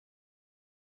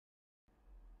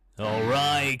All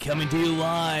right, coming to you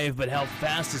live, but how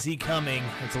fast is he coming?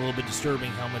 It's a little bit disturbing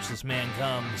how much this man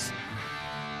comes.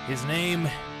 His name,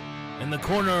 in the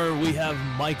corner, we have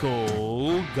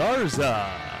Michael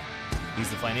Garza. He's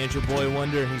the financial boy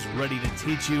wonder, and he's ready to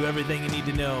teach you everything you need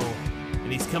to know.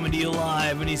 And he's coming to you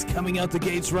live, and he's coming out the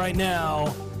gates right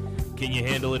now. Can you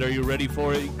handle it? Are you ready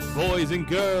for it? Boys and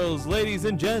girls, ladies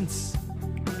and gents,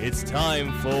 it's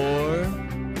time for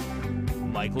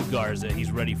Michael Garza.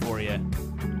 He's ready for you.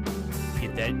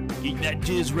 Get that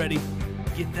jizz ready.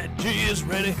 Get that jizz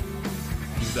ready.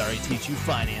 He's about to teach you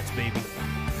finance, baby.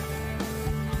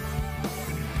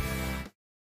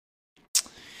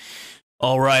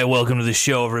 All right, welcome to the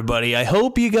show, everybody. I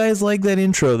hope you guys like that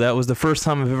intro. That was the first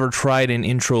time I've ever tried an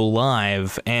intro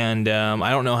live, and I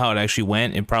don't know how it actually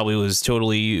went. It probably was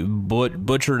totally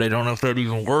butchered. I don't know if that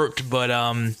even worked, but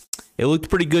it looked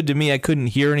pretty good to me. I couldn't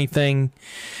hear anything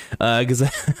because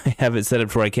I have it set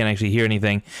up where I can't actually hear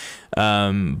anything.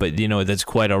 But you know, that's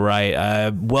quite all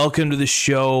right. Welcome to the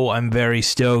show. I'm very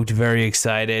stoked, very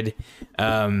excited.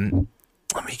 Let me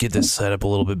get this set up a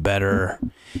little bit better.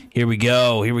 Here we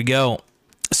go.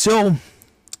 So,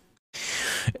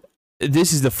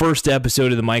 this is the first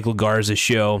episode of the Michael Garza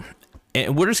Show,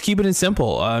 and we're just keeping it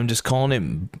simple. I'm just calling it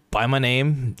by my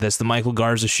name. That's the Michael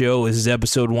Garza Show. This is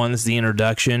episode 1. This is the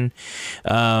introduction.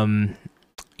 You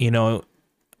know,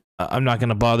 I'm not going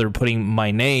to bother putting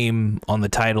my name on the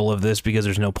title of this because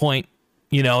there's no point.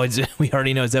 You know, we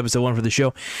already know it's episode 1 for the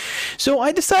show. So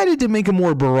I decided to make a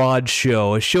more broad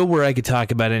show, a show where I could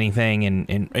talk about anything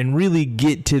and really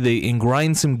get to and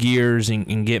grind some gears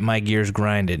and get my gears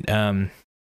grinded. I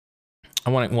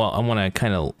want to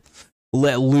kind of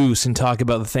let loose and talk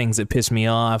about the things that piss me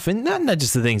off, and not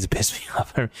just the things that piss me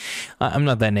off. I'm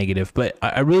not that negative, but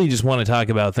I really just want to talk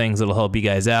about things that'll help you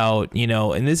guys out, you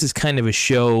know. And this is kind of a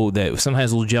show that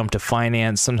sometimes we'll jump to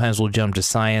finance, sometimes we'll jump to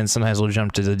science, sometimes we'll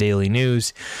jump to the daily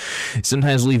news,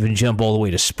 sometimes we'll even jump all the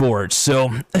way to sports.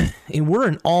 So we're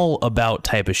an all about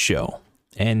type of show,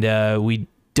 and we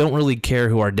don't really care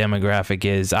who our demographic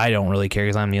is. I don't really care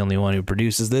because I'm the only one who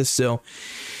produces this, so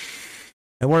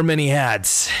I wear many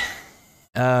hats.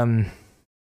 This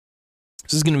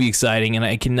is going to be exciting, and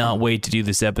I cannot wait to do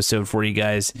this episode for you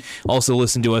guys. Also,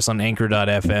 listen to us on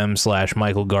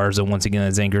anchor.fm/Michael Garza. Once again,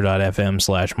 that's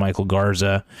anchor.fm/Michael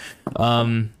Garza.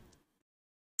 I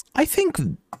think,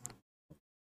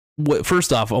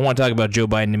 first off, I want to talk about Joe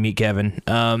Biden and Meet Kevin.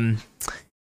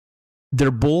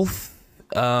 They're both,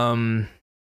 how do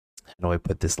I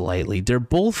put this lightly? They're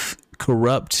both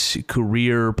corrupt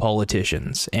career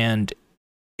politicians, and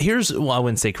well, I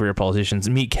wouldn't say career politicians.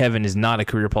 Meet Kevin is not a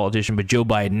career politician, but Joe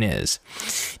Biden is.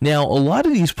 Now, a lot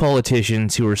of these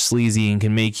politicians who are sleazy and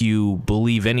can make you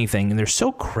believe anything, and they're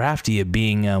so crafty at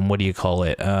being, they're so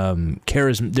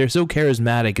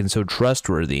charismatic and so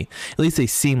trustworthy. At least they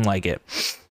seem like it.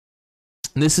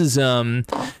 This is, so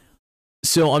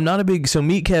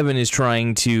Meet Kevin is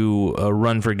trying to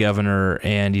run for governor,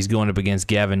 and he's going up against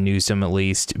Gavin Newsom at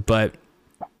least, but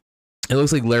it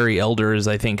looks like Larry Elder is,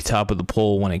 I think, top of the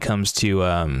poll when it comes to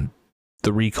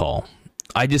the recall.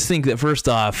 I just think that, first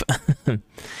off,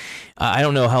 I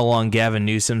don't know how long Gavin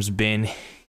Newsom's been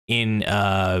in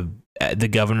the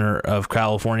governor of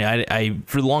California. I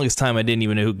for the longest time, I didn't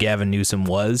even know who Gavin Newsom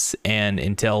was, and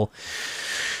until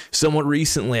somewhat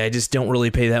recently, I just don't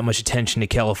really pay that much attention to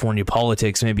California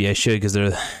politics. Maybe I should, because they're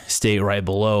the state right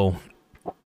below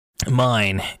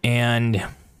mine, and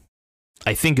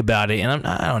I think about it, and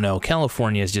I don't know,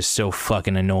 California is just so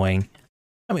fucking annoying.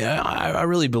 I mean, I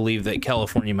really believe that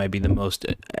California might be the most,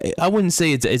 I wouldn't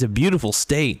say it's a beautiful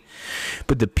state,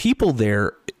 but the people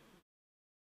there,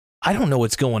 I don't know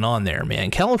what's going on there, man.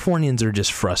 Californians are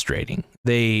just frustrating.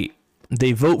 They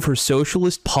vote for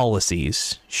socialist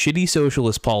policies, shitty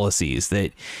socialist policies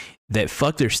that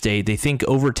fuck their state. They think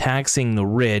overtaxing the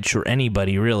rich, or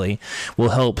anybody really, will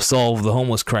help solve the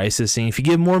homeless crisis. And if you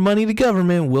give more money to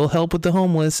government, will help with the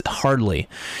homeless? Hardly.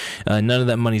 None of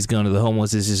that money's gone to the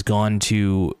homeless. It's just gone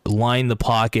to line the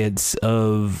pockets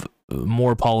of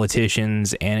more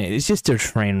politicians, and it's just a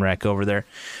train wreck over there.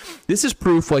 This is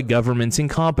proof why government's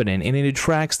incompetent, and it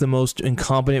attracts the most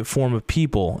incompetent form of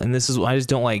people. And this is why I just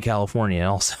don't like California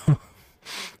also.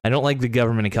 I don't like the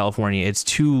government of California. It's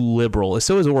too liberal.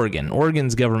 So is Oregon.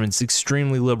 Oregon's government's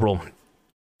extremely liberal,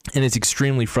 and it's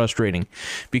extremely frustrating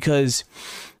because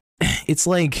it's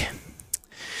like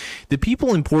the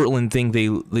people in Portland think they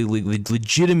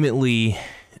legitimately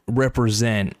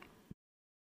represent,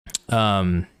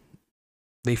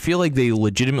 they feel like they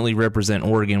legitimately represent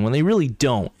Oregon when they really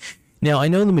don't. Now, I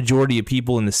know the majority of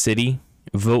people in the city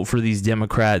vote for these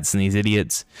Democrats and these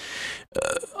idiots.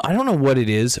 I don't know what it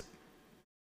is.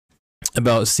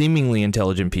 about seemingly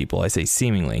intelligent people. I say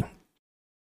seemingly,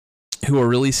 who are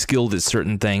really skilled at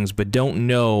certain things but don't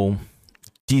know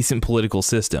decent political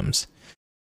systems.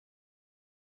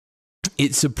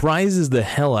 It surprises the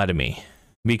hell out of me,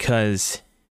 because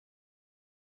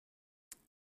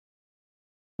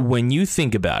when you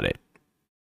think about it,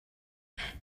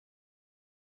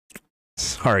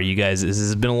 sorry, you guys, this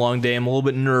has been a long day. I'm a little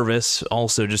bit nervous.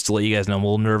 Also, just to let you guys know, I'm a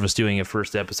little nervous doing a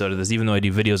first episode of this, even though I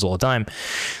do videos all the time.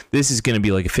 This is going to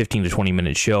be like a 15 to 20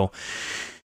 minute show.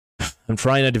 I'm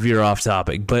trying not to veer off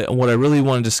topic, but what I really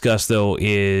want to discuss, though,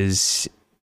 is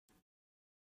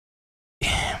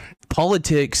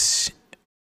politics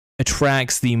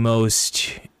attracts the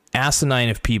most asinine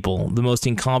of people, the most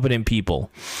incompetent people.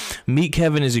 Meet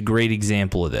Kevin is a great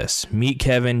example of this. Meet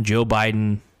Kevin, Joe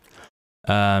Biden,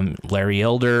 Larry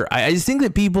Elder. I just think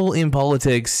that people in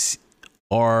politics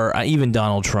are, even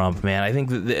Donald Trump, man, I think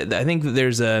that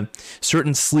there's a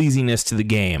certain sleaziness to the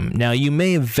game. Now, you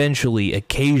may eventually,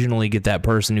 occasionally get that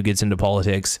person who gets into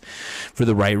politics for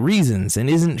the right reasons and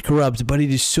isn't corrupt, but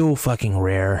it is so fucking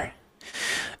rare.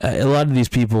 A lot of these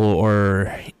people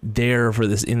are there for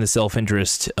this in the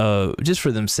self-interest, just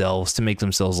for themselves, to make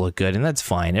themselves look good, and that's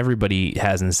fine. Everybody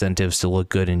has incentives to look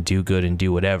good and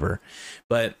do whatever.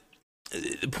 But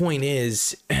the point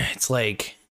is, it's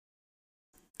like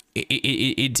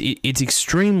it's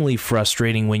extremely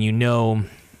frustrating when you know,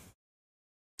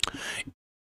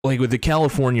 like with the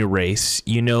California race,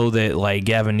 you know that like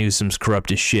Gavin Newsom's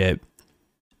corrupt as shit,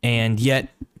 and yet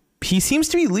he seems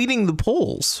to be leading the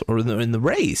polls or in the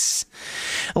race.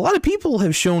 A lot of people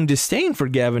have shown disdain for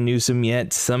Gavin Newsom,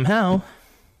 yet somehow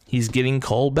he's getting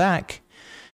called back.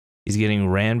 He's getting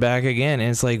ran back again.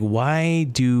 And it's like,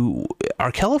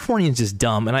 are Californians just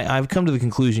dumb? And I've come to the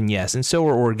conclusion, yes, and so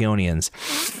are Oregonians.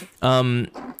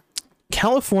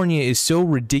 California is so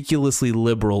ridiculously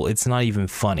liberal, it's not even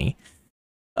funny.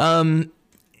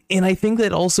 And I think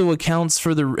that also accounts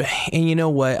for and you know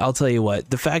what, I'll tell you what,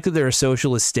 the fact that they're a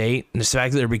socialist state, and the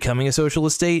fact that they're becoming a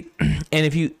socialist state, and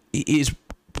if you, is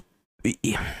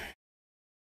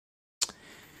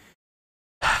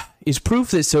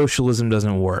proof that socialism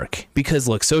doesn't work. Because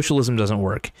look, socialism doesn't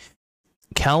work.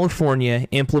 California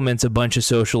implements a bunch of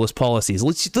socialist policies.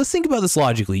 Let's think about this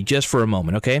logically just for a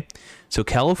moment, okay? So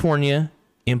California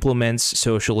implements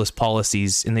socialist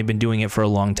policies, and they've been doing it for a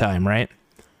long time, right?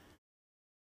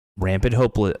 Rampant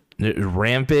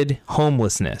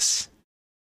homelessness,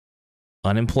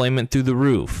 unemployment through the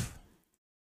roof,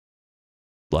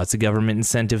 lots of government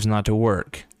incentives not to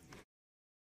work.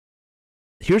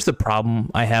 Here's the problem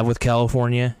I have with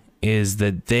California, is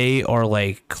that they are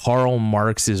like Karl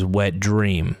Marx's wet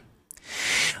dream.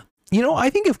 You know,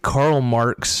 I think if Karl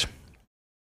Marx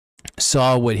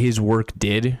saw what his work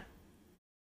did,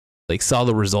 like saw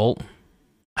the result,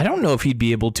 I don't know if he'd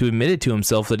be able to admit it to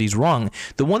himself that he's wrong.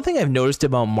 The one thing I've noticed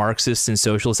about Marxists and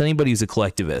socialists, anybody who's a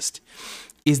collectivist,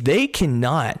 is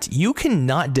you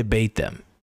cannot debate them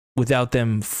without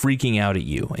them freaking out at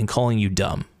you and calling you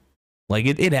dumb. Like,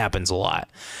 it happens a lot.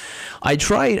 I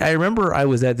remember I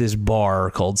was at this bar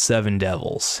called Seven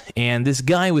Devils, and this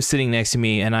guy was sitting next to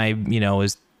me, and I,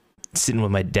 was sitting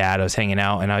with my dad. I was hanging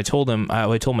out, and I told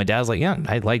my dad, I was like, yeah,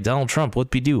 I like Donald Trump.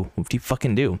 What'd he do? What'd he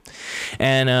fucking do?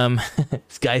 And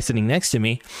this guy sitting next to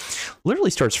me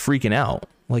literally starts freaking out.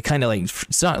 Like, kind of like,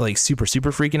 it's not like super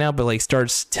freaking out, but like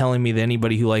starts telling me that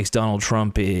anybody who likes Donald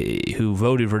Trump, who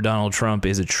voted for Donald Trump,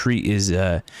 or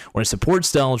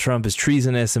supports Donald Trump, is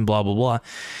treasonous and blah blah blah.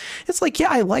 It's like,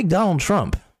 yeah, I like Donald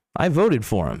Trump. I voted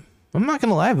for him. I'm not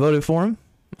gonna lie, I voted for him.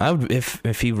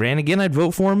 If he ran again, I'd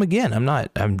vote for him again.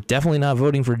 I'm definitely not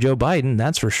voting for Joe Biden.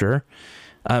 That's for sure.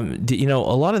 A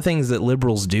lot of things that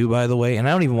liberals do, by the way, and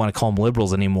I don't even want to call them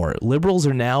liberals anymore. Liberals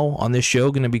are now on this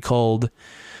show going to be called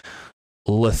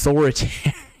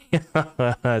Lauthoritarian.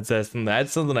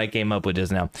 That's something I came up with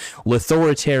just now.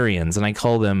 Lauthoritarians, and I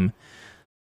call them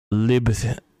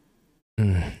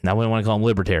now we don't want to call them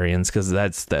libertarians because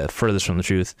that's the furthest from the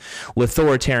truth.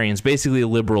 Lauthoritarians, basically, the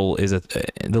liberal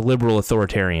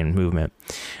authoritarian movement,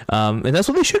 and that's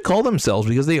what they should call themselves,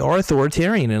 because they are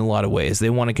authoritarian in a lot of ways. They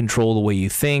want to control the way you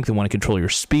think. They want to control your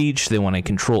speech. They want to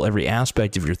control every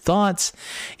aspect of your thoughts.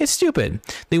 It's stupid.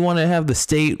 They want to have the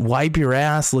state wipe your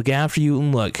ass, look after you,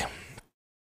 and look.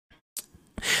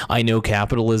 I know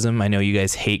capitalism. I know you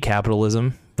guys hate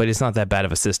capitalism, but it's not that bad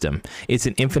of a system. It's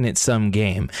an infinite sum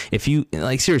game. If you,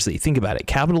 seriously, think about it.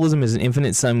 Capitalism is an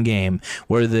infinite sum game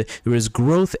where there is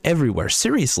growth everywhere.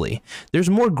 Seriously, there's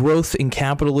more growth in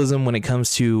capitalism when it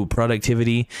comes to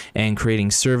productivity and creating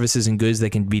services and goods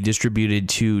that can be distributed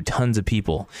to tons of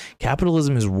people.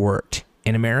 Capitalism has worked.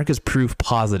 And America's proof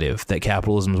positive that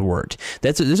capitalism's worked.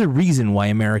 There's a reason why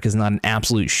America is not an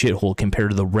absolute shithole compared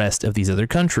to the rest of these other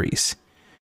countries.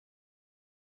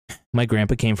 My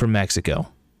grandpa came from Mexico.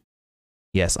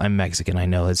 Yes, I'm Mexican. I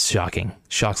know it's shocking.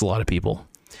 Shocks a lot of people.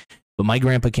 But my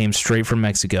grandpa came straight from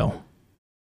Mexico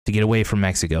to get away from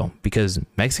Mexico because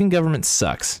Mexican government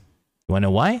sucks. You want to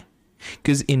know why?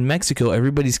 Because in Mexico,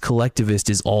 everybody's collectivist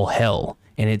is all hell,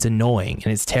 and it's annoying,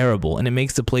 and it's terrible, and it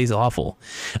makes the place awful.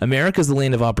 America's the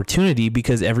land of opportunity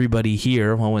because everybody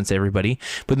here, well, I wouldn't say everybody,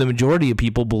 but the majority of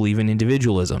people believe in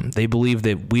individualism. They believe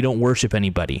that we don't worship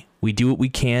anybody. We do what we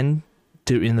can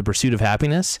in the pursuit of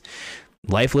happiness.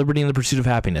 Life, liberty, and the pursuit of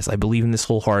happiness. I believe in this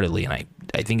wholeheartedly, and I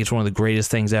think it's one of the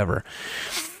greatest things ever.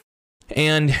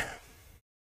 And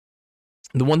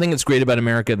the one thing that's great about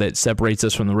America that separates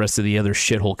us from the rest of the other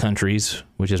shithole countries,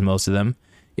 which is most of them,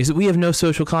 is that we have no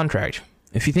social contract.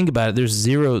 If you think about it,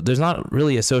 there's not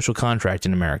really a social contract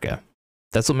in America.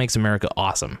 That's what makes America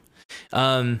awesome.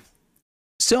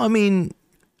 So, I mean,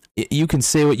 you can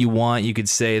say what you want. You could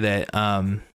say that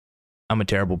I'm a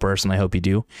terrible person. I hope you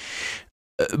do.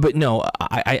 But no,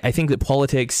 I think that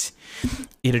politics,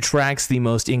 it attracts the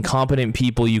most incompetent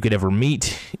people you could ever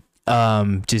meet.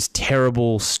 Just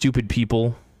terrible, stupid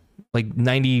people. Like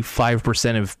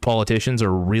 95% of politicians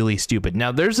are really stupid.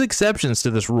 Now, there's exceptions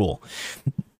to this rule.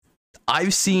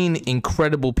 I've seen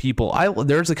incredible people.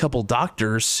 There's a couple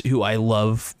doctors who I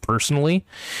love personally.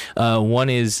 One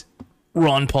is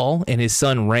Ron Paul and his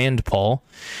son Rand Paul.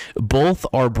 Both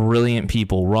are brilliant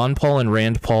people. Ron Paul and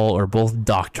Rand Paul are both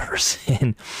doctors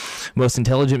and most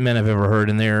intelligent men I've ever heard,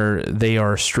 and they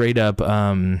are straight up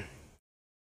in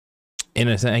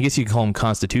a sense, I guess you could call them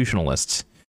constitutionalists.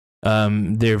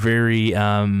 They're very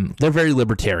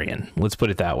libertarian, let's put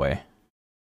it that way.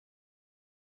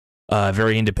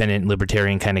 Very independent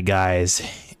libertarian kind of guys,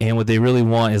 and what they really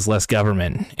want is less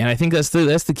government. And I think that's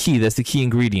the key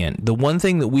ingredient. The one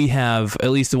thing that we have, at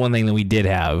least the one thing that we did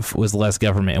have, was less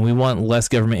government, and we want less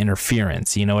government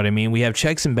interference. You know what I mean? We have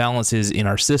checks and balances in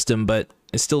our system, but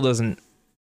it still doesn't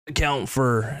stop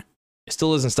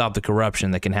the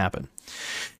corruption that can happen.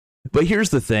 But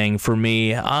here's the thing for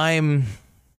me, like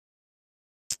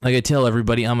I tell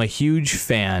everybody, I'm a huge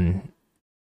fan.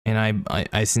 And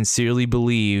I sincerely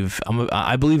believe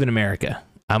I believe in America.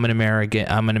 I'm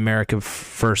an America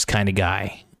first kind of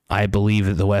guy. I believe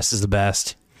that the West is the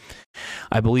best.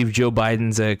 I believe Joe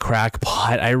Biden's a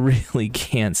crackpot. I really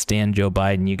can't stand Joe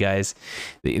Biden, you guys.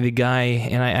 The guy,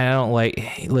 and I don't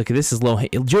like. Look, this is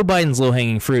Joe Biden's low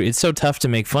hanging fruit. It's so tough to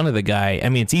make fun of the guy. I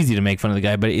mean, it's easy to make fun of the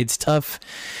guy, but it's tough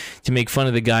to make fun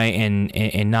of the guy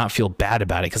and not feel bad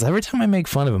about it. Because every time I make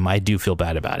fun of him, I do feel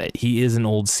bad about it. He is an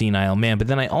old senile man, but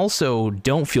then I also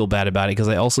don't feel bad about it because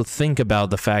I also think about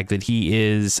the fact that he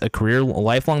is a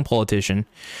lifelong politician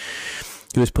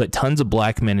who has put tons of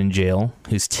black men in jail,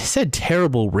 who's said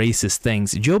terrible racist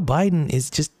things. Joe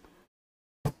Biden's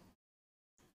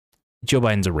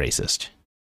a racist.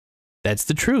 That's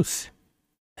the truth.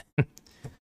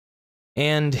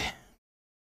 And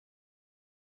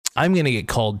I'm going to get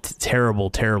called terrible,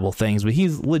 terrible things, but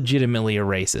he's legitimately a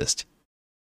racist.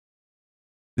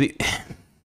 The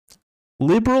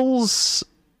liberals,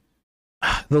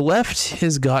 the left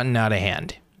has gotten out of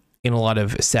hand in a lot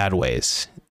of sad ways.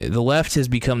 The left has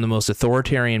become the most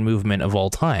authoritarian movement of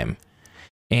all time.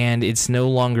 And it's no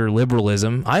longer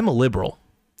liberalism. I'm a liberal.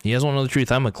 You guys want to know the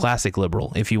truth? I'm a classic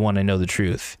liberal, if you want to know the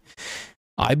truth.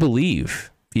 I believe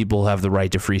people have the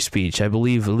right to free speech. I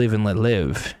believe live and let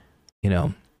live, you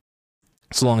know,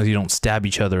 so long as you don't stab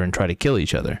each other and try to kill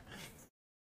each other.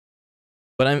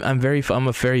 But I'm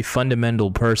a very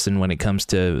fundamental person when it comes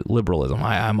to liberalism.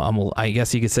 I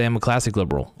guess you could say I'm a classic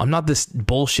liberal. I'm not this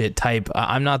bullshit type.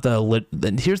 I'm not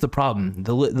here's the problem.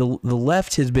 The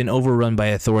left has been overrun by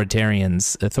authoritarian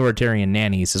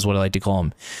nannies is what I like to call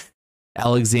them.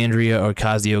 Alexandria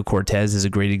Ocasio-Cortez is a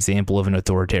great example of an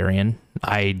authoritarian.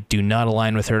 I do not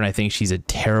align with her, and I think she's a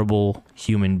terrible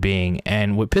human being.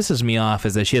 And what pisses me off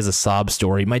is that she has a sob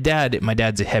story. My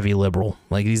dad's a heavy liberal.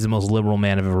 Like, he's the most liberal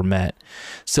man I've ever met.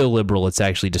 So liberal, it's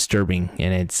actually disturbing.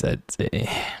 And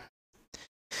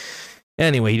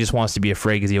anyway, he just wants to be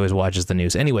afraid because he always watches the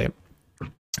news. Anyway,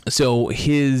 so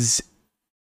his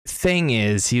thing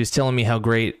is, he was telling me how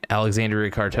great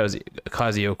Alexandria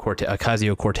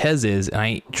Ocasio-Cortez is, and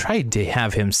I tried to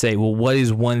have him say, well, what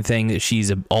is one thing that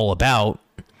she's all about?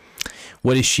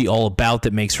 What is she all about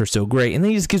that makes her so great? And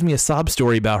then he just gives me a sob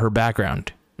story about her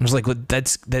background. I was like, well,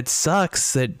 that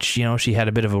sucks that, she had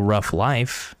a bit of a rough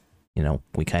life.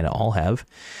 We kind of all have.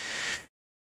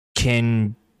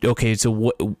 So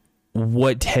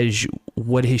what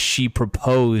has she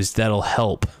proposed that'll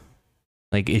help?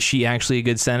 Like, is she actually a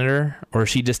good senator, or is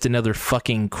she just another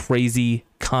fucking crazy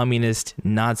communist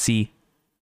Nazi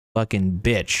fucking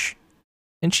bitch?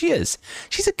 And she is.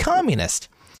 She's a communist.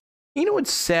 You know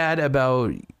what's sad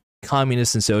about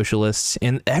communists and socialists?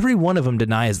 And every one of them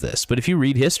denies this. But if you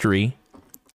read history,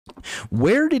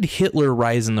 where did Hitler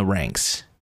rise in the ranks?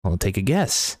 Well, take a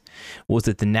guess. Was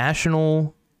it the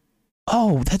National...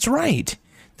 Oh, that's right.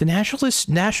 The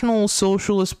National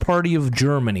Socialist Party of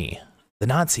Germany. The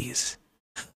Nazis.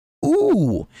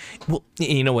 Ooh. Well,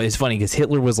 you know what? It's funny because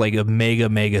Hitler was like a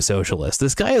mega socialist.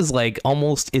 This guy is like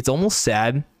it's almost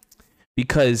sad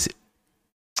because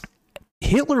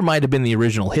Hitler might have been the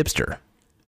original hipster.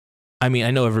 I mean,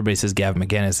 I know everybody says Gavin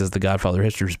McInnes is the godfather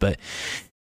of hipsters, but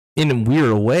in a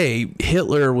weird way,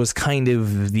 Hitler was kind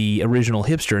of the original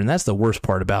hipster, and that's the worst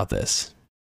part about this.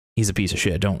 He's a piece of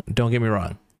shit. Don't get me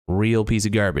wrong. Real piece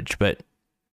of garbage, but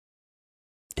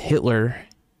Hitler...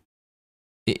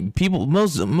 The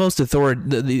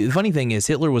funny thing is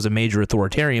Hitler was a major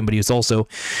authoritarian, but he was also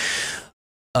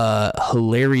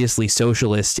hilariously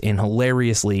socialist and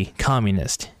hilariously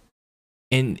communist.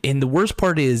 And the worst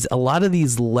part is a lot of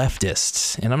these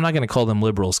leftists, and I'm not going to call them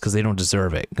liberals because they don't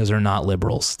deserve it, because they're not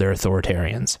liberals, they're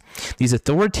authoritarians. These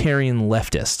authoritarian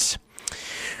leftists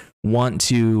want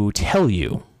to tell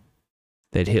you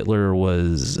that Hitler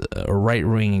was a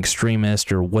right-wing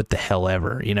extremist or what the hell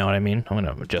ever. You know what I mean? I'm going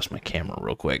to adjust my camera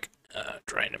real quick.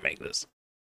 Trying to make this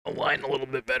align a little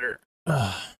bit better.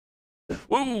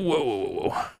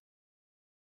 Whoa.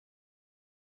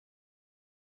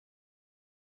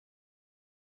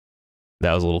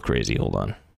 That was a little crazy. Hold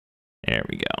on. There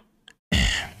we go.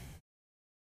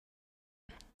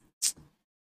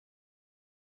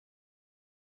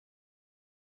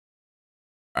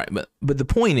 All right, but the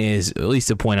point is, at least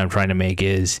the point I'm trying to make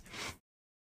is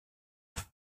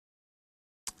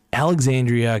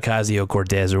Alexandria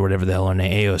Ocasio-Cortez, or whatever the hell her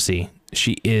name, AOC,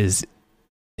 she's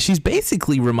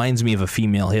basically reminds me of a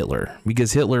female Hitler,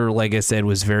 because Hitler, like I said,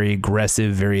 was very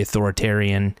aggressive, very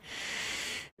authoritarian,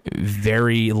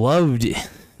 very loved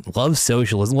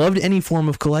socialism, loved any form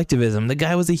of collectivism. The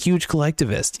guy was a huge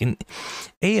collectivist. And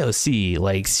AOC,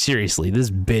 like, seriously,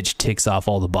 this bitch ticks off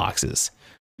all the boxes.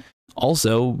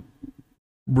 Also,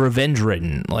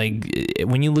 revenge-ridden. Like,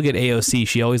 when you look at AOC,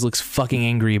 she always looks fucking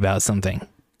angry about something.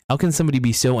 How can somebody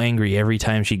be so angry every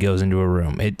time she goes into a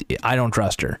room? I don't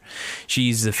trust her.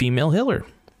 She's a female Hitler.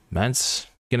 That's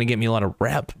gonna get me a lot of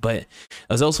rep. But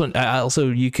I also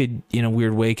you could, in a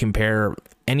weird way, compare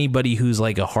anybody who's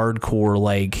like a hardcore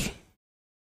like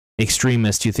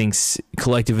extremist who thinks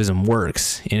collectivism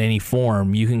works in any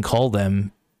form. You can call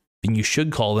them, and you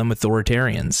should call them,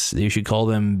 authoritarians. You should call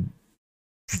them.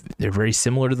 They're very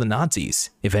similar to the Nazis,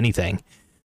 if anything.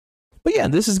 But yeah,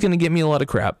 this is going to get me a lot of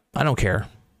crap. I don't care.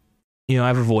 You know, I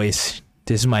have a voice.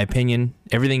 This is my opinion.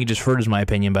 Everything you just heard is my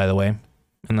opinion, by the way.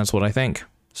 And that's what I think.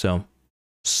 So,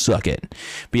 suck it.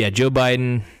 But yeah, Joe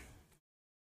Biden,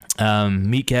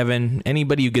 Meet Kevin,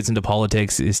 anybody who gets into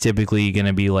politics is typically going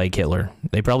to be like Hitler.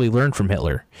 They probably learned from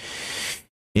Hitler.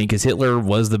 Because Hitler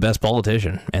was the best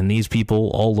politician. And these people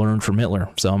all learned from Hitler.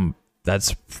 So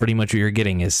that's pretty much what you're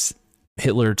getting is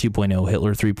Hitler 2.0,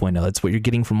 Hitler 3.0. That's what you're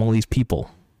getting from all these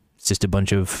people. It's just a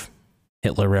bunch of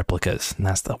Hitler replicas, and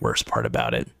that's the worst part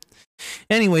about it.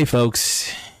 Anyway,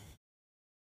 folks,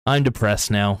 I'm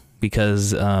depressed now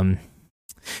because the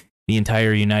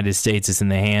entire United States is in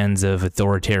the hands of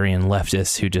authoritarian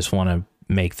leftists who just want to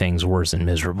make things worse and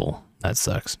miserable. That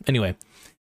sucks. Anyway,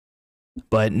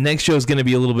 but next show is going to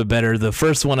be a little bit better. The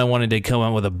first one I wanted to come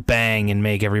out with a bang and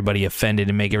make everybody offended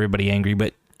and make everybody angry,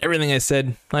 but everything I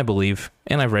said, I believe,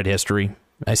 and I've read history.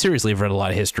 I seriously have read a lot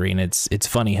of history, and it's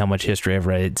funny how much history I've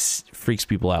read. It freaks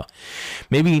people out.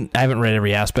 Maybe I haven't read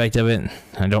every aspect of it.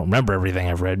 I don't remember everything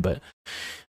I've read, but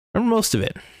I remember most of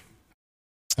it.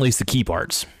 At least the key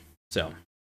parts. So,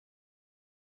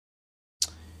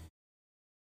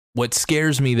 what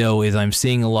scares me, though, is I'm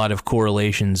seeing a lot of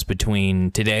correlations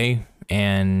between today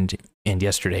and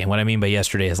yesterday. And what I mean by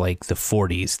yesterday is like the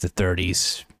 40s, the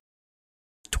 30s,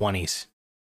 20s,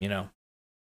 you know.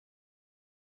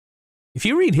 If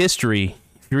you read history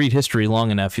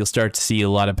long enough, you'll start to see a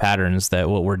lot of patterns that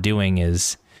what we're doing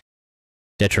is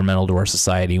detrimental to our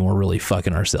society and we're really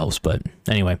fucking ourselves. But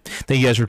anyway, thank you guys for